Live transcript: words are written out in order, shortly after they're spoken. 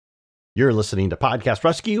You're listening to Podcast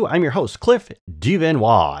Rescue. I'm your host, Cliff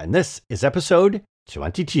Duvenois, and this is episode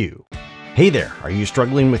 22. Hey there, are you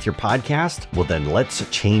struggling with your podcast? Well, then let's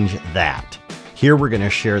change that. Here we're going to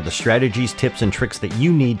share the strategies, tips, and tricks that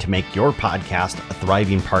you need to make your podcast a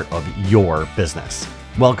thriving part of your business.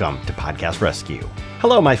 Welcome to Podcast Rescue.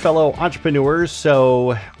 Hello, my fellow entrepreneurs.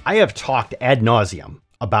 So I have talked ad nauseum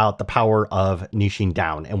about the power of niching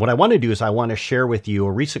down. And what I want to do is I want to share with you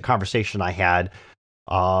a recent conversation I had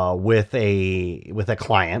with a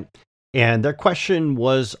client, and their question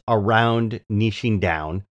was around niching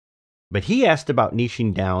down, but he asked about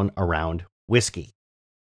niching down around whiskey.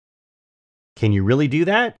 Can you really do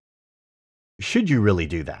that? Should you really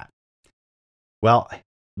do that? Well,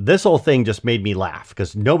 this whole thing just made me laugh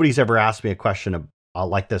because nobody's ever asked me a question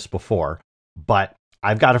like this before, but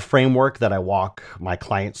I've got a framework that I walk my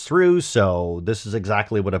clients through, so this is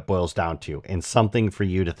exactly what it boils down to and something for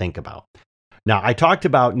you to think about. Now, I talked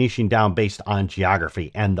about niching down based on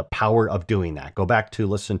geography and the power of doing that. Go back to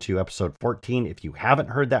listen to episode 14 if you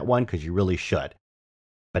haven't heard that one, because you really should.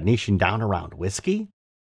 But niching down around whiskey?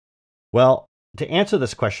 Well, to answer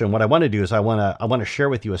this question, what I want to do is I want to share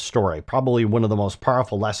with you a story, probably one of the most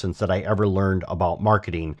powerful lessons that I ever learned about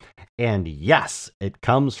marketing. And yes, it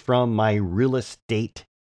comes from my real estate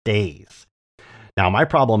days. Now, my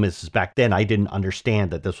problem is back then I didn't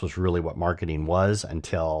understand that this was really what marketing was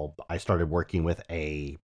until I started working with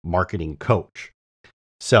a marketing coach.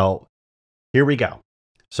 So here we go.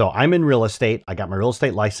 So I'm in real estate. I got my real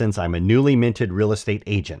estate license. I'm a newly minted real estate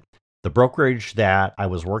agent. The brokerage that I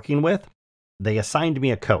was working with, they assigned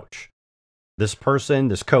me a coach. This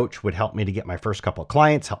coach would help me to get my first couple of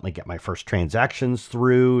clients, help me get my first transactions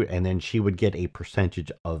through, and then she would get a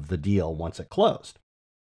percentage of the deal once it closed.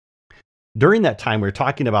 During that time, we were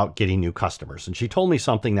talking about getting new customers, and she told me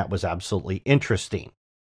something that was absolutely interesting.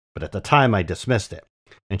 But at the time, I dismissed it.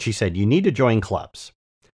 And she said, you need to join clubs.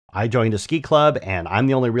 I joined a ski club, and I'm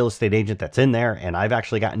the only real estate agent that's in there, and I've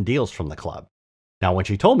actually gotten deals from the club. Now, when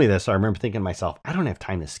she told me this, I remember thinking to myself, I don't have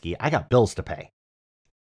time to ski. I got bills to pay.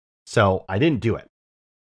 So I didn't do it.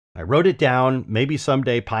 I wrote it down, maybe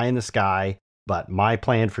someday, pie in the sky, but my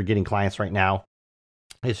plan for getting clients right now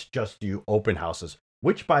is just do open houses,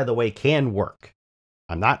 which, by the way, can work.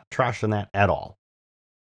 I'm not trashing that at all.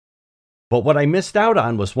 But what I missed out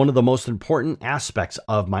on was one of the most important aspects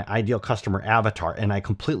of my ideal customer avatar, and I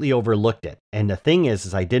completely overlooked it. And the thing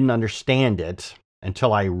is I didn't understand it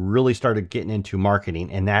until I really started getting into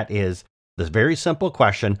marketing, and that is this very simple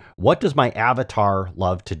question: what does my avatar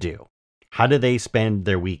love to do? How do they spend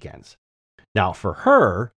their weekends? Now, for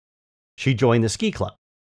her, she joined the ski club.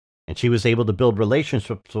 And she was able to build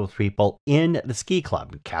relationships with people in the ski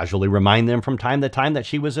club, casually remind them from time to time that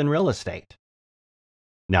she was in real estate.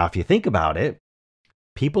 Now, if you think about it,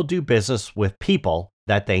 people do business with people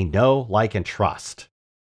that they know, like, and trust.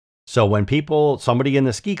 So when somebody in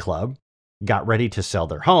the ski club got ready to sell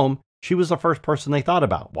their home, she was the first person they thought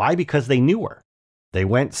about. Why? Because they knew her. They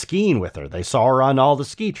went skiing with her. They saw her on all the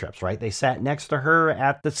ski trips, right? They sat next to her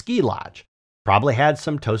at the ski lodge. Probably had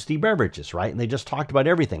some toasty beverages, right? And they just talked about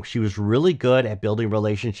everything. She was really good at building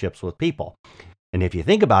relationships with people. And if you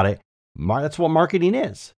think about it, that's what marketing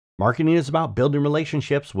is. Marketing is about building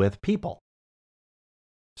relationships with people.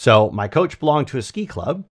 So my coach belonged to a ski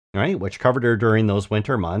club, right, which covered her during those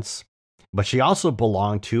winter months. But she also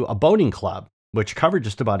belonged to a boating club, which covered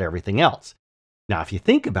just about everything else. Now, if you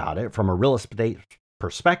think about it from a real estate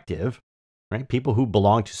perspective, right, people who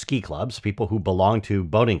belong to ski clubs, people who belong to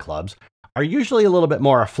boating clubs, are usually a little bit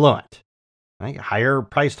more affluent, right? Higher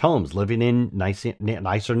priced homes, living in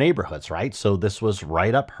nicer neighborhoods, right? So this was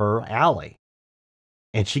right up her alley.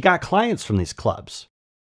 And she got clients from these clubs.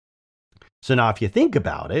 So now if you think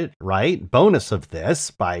about it, right, bonus of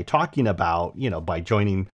this, by talking about, by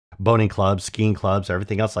joining boating clubs, skiing clubs,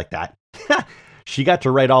 everything else like that, she got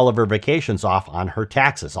to write all of her vacations off on her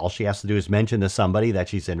taxes. All she has to do is mention to somebody that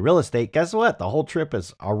she's in real estate. Guess what? The whole trip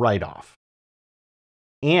is a write-off.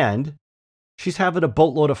 And she's having a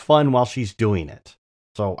boatload of fun while she's doing it.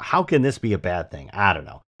 So how can this be a bad thing? I don't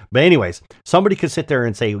know. But anyways, somebody could sit there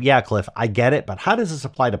and say, yeah, Cliff, I get it, but how does this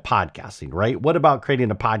apply to podcasting, right? What about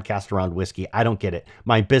creating a podcast around whiskey? I don't get it.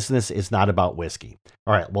 My business is not about whiskey.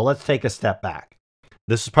 All right, well, let's take a step back.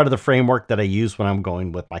 This is part of the framework that I use when I'm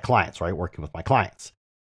going with my clients, right? Working with my clients.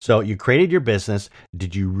 So you created your business.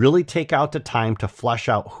 Did you really take out the time to flesh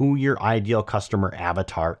out who your ideal customer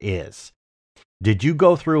avatar is? Did you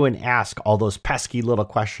go through and ask all those pesky little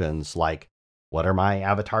questions like, what are my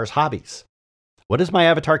avatar's hobbies? What does my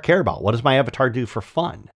avatar care about? What does my avatar do for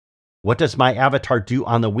fun? What does my avatar do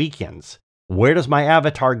on the weekends? Where does my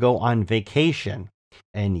avatar go on vacation?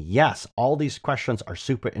 And yes, all these questions are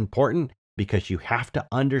super important because you have to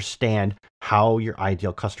understand how your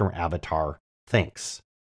ideal customer avatar thinks.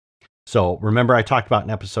 So remember, I talked about in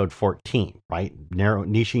episode 14, right?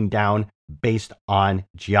 Niching down based on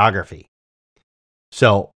geography.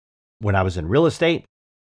 So when I was in real estate,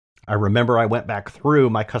 I remember I went back through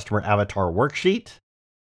my customer avatar worksheet,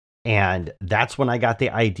 and that's when I got the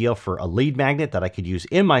idea for a lead magnet that I could use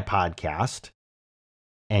in my podcast.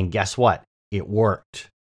 And guess what? It worked.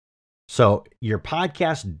 So your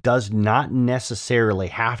podcast does not necessarily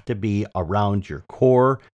have to be around your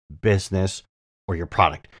core business or your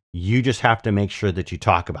product. You just have to make sure that you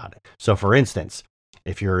talk about it. So for instance,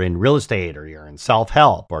 if you're in real estate or you're in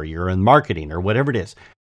self-help or you're in marketing or whatever it is,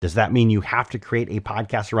 does that mean you have to create a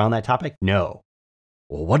podcast around that topic? No.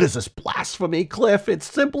 Well, what is this blasphemy, Cliff?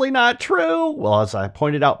 It's simply not true. Well, as I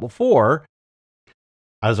pointed out before,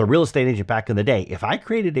 as a real estate agent back in the day, if I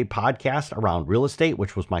created a podcast around real estate,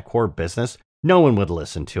 which was my core business, no one would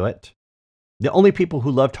listen to it. The only people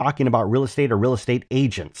who love talking about real estate are real estate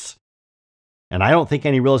agents. And I don't think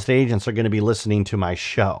any real estate agents are going to be listening to my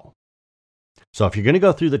show. So if you're going to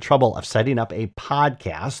go through the trouble of setting up a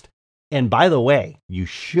podcast, and by the way, you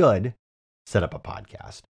should set up a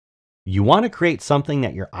podcast. You want to create something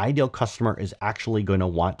that your ideal customer is actually going to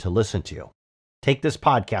want to listen to. Take this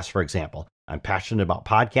podcast, for example. I'm passionate about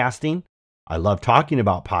podcasting. I love talking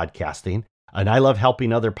about podcasting, and I love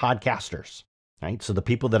helping other podcasters, right? So the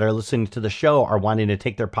people that are listening to the show are wanting to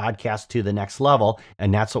take their podcast to the next level,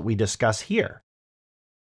 and that's what we discuss here.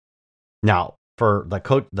 Now, for the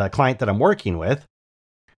client that I'm working with,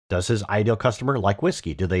 does his ideal customer like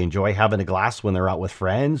whiskey? Do they enjoy having a glass when they're out with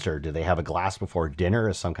friends, or do they have a glass before dinner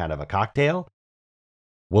as some kind of a cocktail?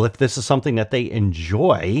 Well, if this is something that they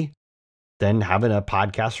enjoy, then having a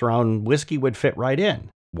podcast around whiskey would fit right in.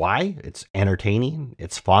 Why? It's entertaining.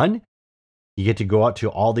 It's fun. You get to go out to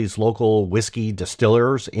all these local whiskey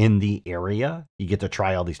distillers in the area. You get to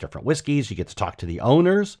try all these different whiskeys. You get to talk to the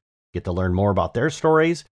owners, get to learn more about their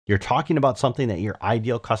stories. You're talking about something that your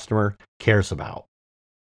ideal customer cares about.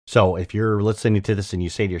 So if you're listening to this and you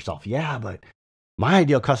say to yourself, yeah, but my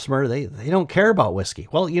ideal customer, they don't care about whiskey.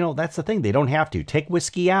 Well, that's the thing. They don't have to. Take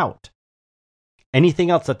whiskey out. Anything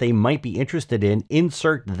else that they might be interested in,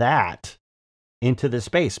 insert that into the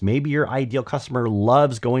space. Maybe your ideal customer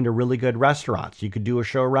loves going to really good restaurants. You could do a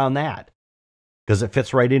show around that because it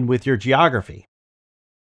fits right in with your geography.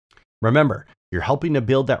 Remember, you're helping to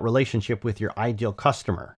build that relationship with your ideal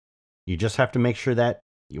customer. You just have to make sure that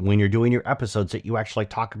when you're doing your episodes that you actually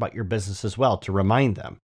talk about your business as well to remind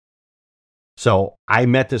them. So I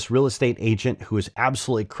met this real estate agent who is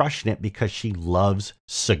absolutely crushing it because she loves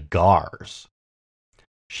cigars.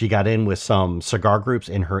 She got in with some cigar groups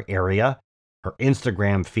in her area. Her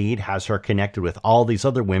Instagram feed has her connected with all these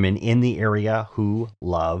other women in the area who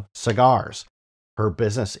love cigars. Her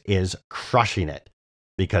business is crushing it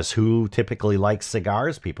because who typically likes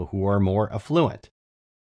cigars? People who are more affluent.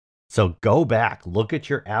 So go back, look at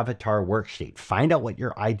your avatar worksheet, find out what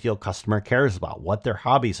your ideal customer cares about, what their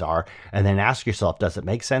hobbies are, and then ask yourself, does it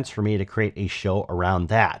make sense for me to create a show around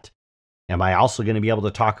that? Am I also going to be able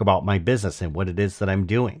to talk about my business and what it is that I'm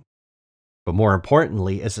doing? But more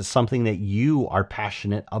importantly, is it something that you are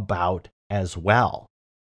passionate about as well?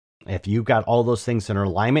 If you've got all those things in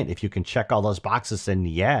alignment, if you can check all those boxes, then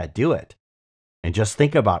yeah, do it. And just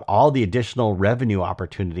think about all the additional revenue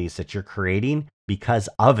opportunities that you're creating because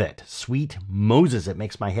of it. Sweet Moses, it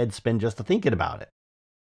makes my head spin just to thinking about it.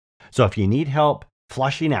 So if you need help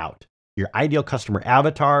flushing out your ideal customer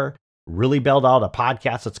avatar, really build out a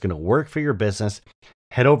podcast that's going to work for your business,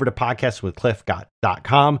 head over to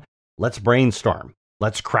podcastwithcliff.com. Let's brainstorm.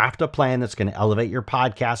 Let's craft a plan that's going to elevate your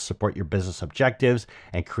podcast, support your business objectives,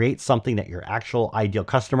 and create something that your actual ideal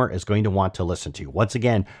customer is going to want to listen to. Once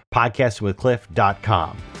again,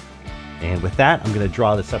 podcastwithcliff.com. And with that, I'm going to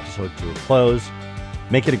draw this episode to a close.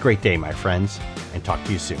 Make it a great day, my friends, and talk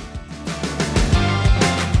to you soon.